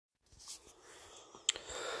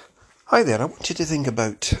Hi there, I want you to think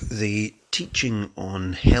about the teaching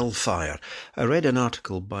on hellfire. I read an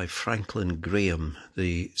article by Franklin Graham,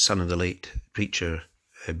 the son of the late preacher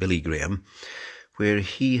Billy Graham, where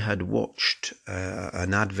he had watched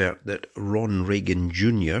an advert that Ron Reagan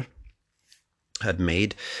Jr. had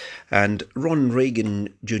made. And Ron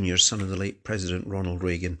Reagan Jr., son of the late President Ronald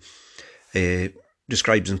Reagan,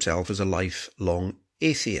 describes himself as a lifelong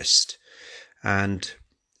atheist. And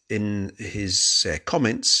in his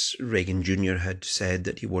comments, Reagan Jr. had said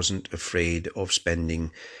that he wasn't afraid of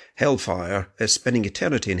spending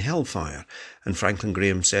eternity in hellfire. And Franklin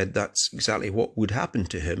Graham said that's exactly what would happen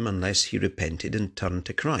to him unless he repented and turned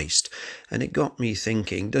to Christ. And it got me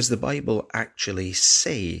thinking, does the Bible actually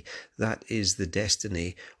say that is the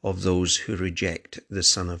destiny of those who reject the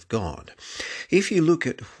Son of God? If you look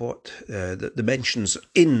at what the mentions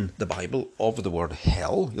in the Bible of the word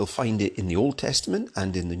hell, you'll find it in the Old Testament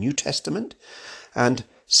and in the New Testament. And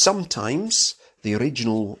sometimes the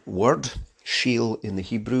original word, Sheol in the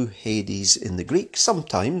Hebrew, Hades in the Greek,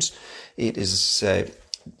 sometimes it is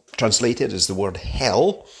translated as the word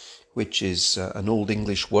hell, which is an Old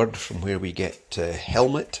English word from where we get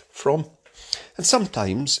helmet from. And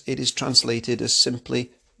sometimes it is translated as simply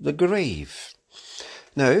the grave.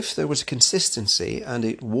 Now, if there was a consistency and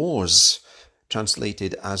it was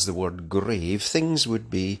translated as the word grave, things would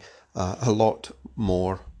be a lot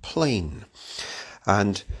more plain.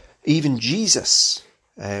 And even Jesus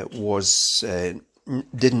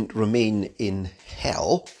didn't remain in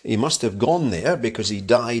hell. He must have gone there because he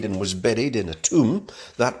died and was buried in a tomb.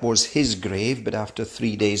 That was his grave, but after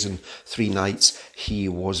 3 days and 3 nights, he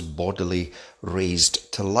was bodily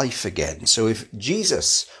raised to life again. So if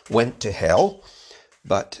Jesus went to hell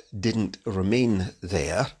but didn't remain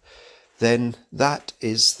there, then that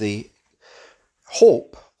is the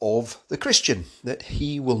hope of the Christian, that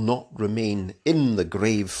he will not remain in the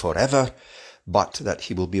grave forever, but that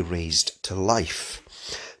he will be raised to life.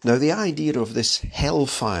 Now, the idea of this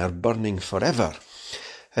hellfire burning forever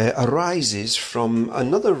arises from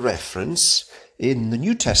another reference in the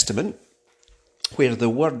New Testament where the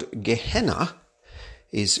word Gehenna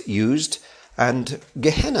is used. And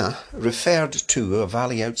Gehenna referred to a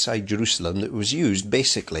valley outside Jerusalem that was used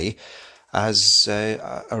basically as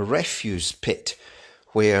a refuse pit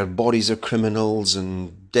where bodies of criminals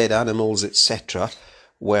and dead animals, etc.,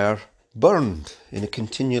 were burned in a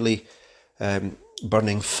continually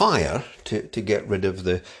burning fire to get rid of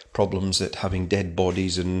the problems that having dead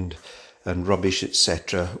bodies and rubbish,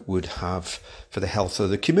 etc., would have for the health of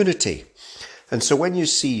the community. And so when you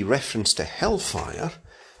see reference to hellfire,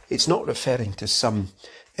 it's not referring to some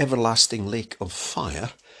everlasting lake of fire,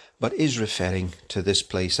 but is referring to this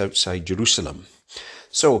place outside Jerusalem.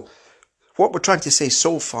 So what we're trying to say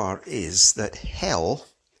so far is that hell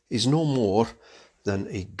is no more than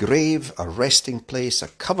a grave, a resting place, a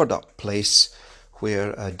covered up place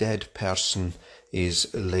where a dead person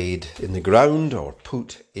is laid in the ground or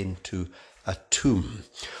put into a tomb.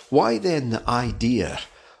 Why then the idea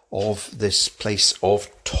of this place of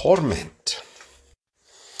torment?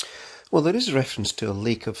 Well, there is reference to a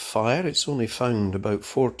lake of fire. It's only found about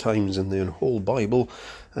 4 times in the whole Bible,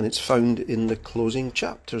 and it's found in the closing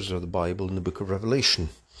chapters of the Bible in the book of Revelation.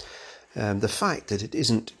 The fact that it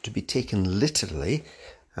isn't to be taken literally,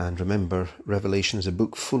 and remember, Revelation is a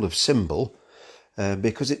book full of symbol,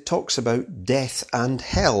 because it talks about death and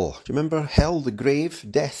hell. Do you remember hell, the grave?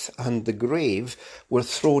 Death and the grave were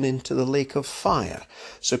thrown into the lake of fire.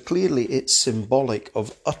 So clearly it's symbolic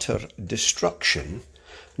of utter destruction,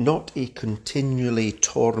 not a continually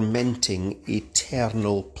tormenting,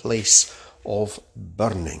 eternal place of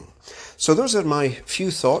burning. So those are my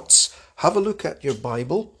few thoughts. Have a look at your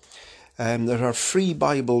Bible. There are free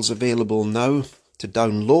Bibles available now to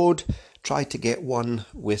download. Try to get one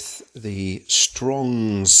with the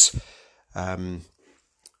Strong's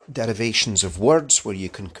derivations of words, where you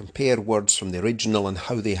can compare words from the original and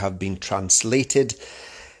how they have been translated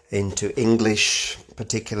into English,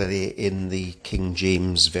 particularly in the King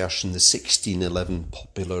James Version, the 1611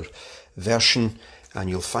 popular version, and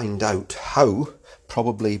you'll find out how,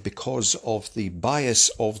 probably because of the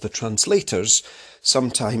bias of the translators,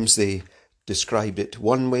 sometimes they described it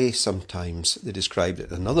one way, sometimes they described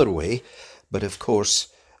it another way, but of course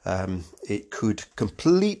it could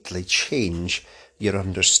completely change your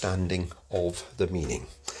understanding of the meaning.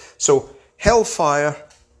 So hellfire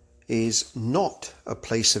is not a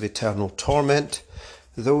place of eternal torment.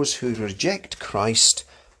 Those who reject Christ,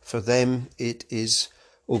 for them it is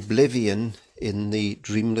oblivion in the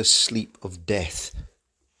dreamless sleep of death.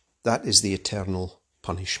 That is the eternal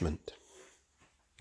punishment.